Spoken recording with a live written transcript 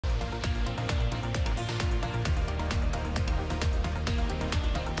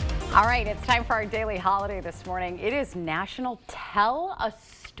All right, it's time for our daily holiday this morning. It is National Tell a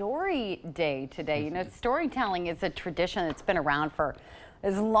Story Day today. You know, storytelling is a tradition that's been around for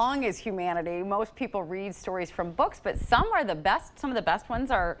as long as humanity. Most people read stories from books, but some are the best. Some of the best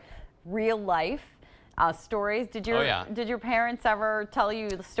ones are real life stories. Did your parents ever tell you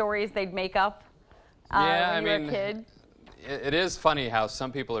the stories they'd make up when you were a kid? It is funny how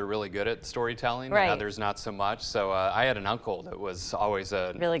some people are really good at storytelling and others not so much. So I had an uncle that was always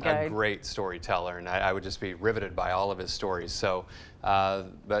a great storyteller, and I would just be riveted by all of his stories. So,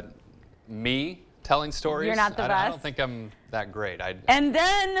 but me telling stories, you're not the best. I don't think I'm that great. And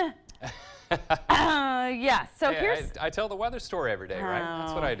then, so here's... I tell the weather story every day, right?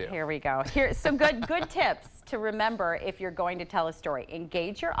 That's what I do. Here we go. Here's some good tips to remember if you're going to tell a story.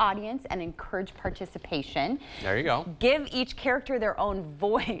 Engage your audience and encourage participation. There you go. Give each character their own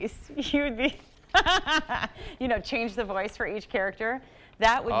voice. You'd be, change the voice for each character.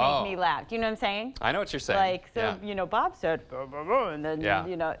 That would make me laugh. Do you know what I'm saying? I know what you're saying. Bob said, and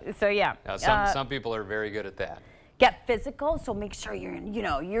then, some people are very good at that. Get physical, so make sure you're using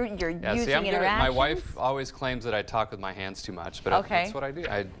interactions. My wife always claims that I talk with my hands too much, but that's what I do.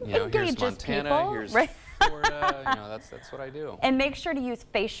 Here's Montana, here's Florida, that's what I do. And make sure to use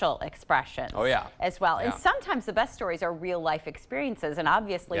facial expressions as well. And sometimes the best stories are real life experiences, and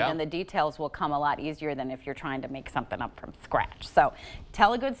obviously then the details will come a lot easier than if you're trying to make something up from scratch. So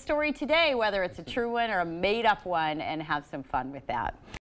tell a good story today, whether it's a true one or a made up one, and have some fun with that.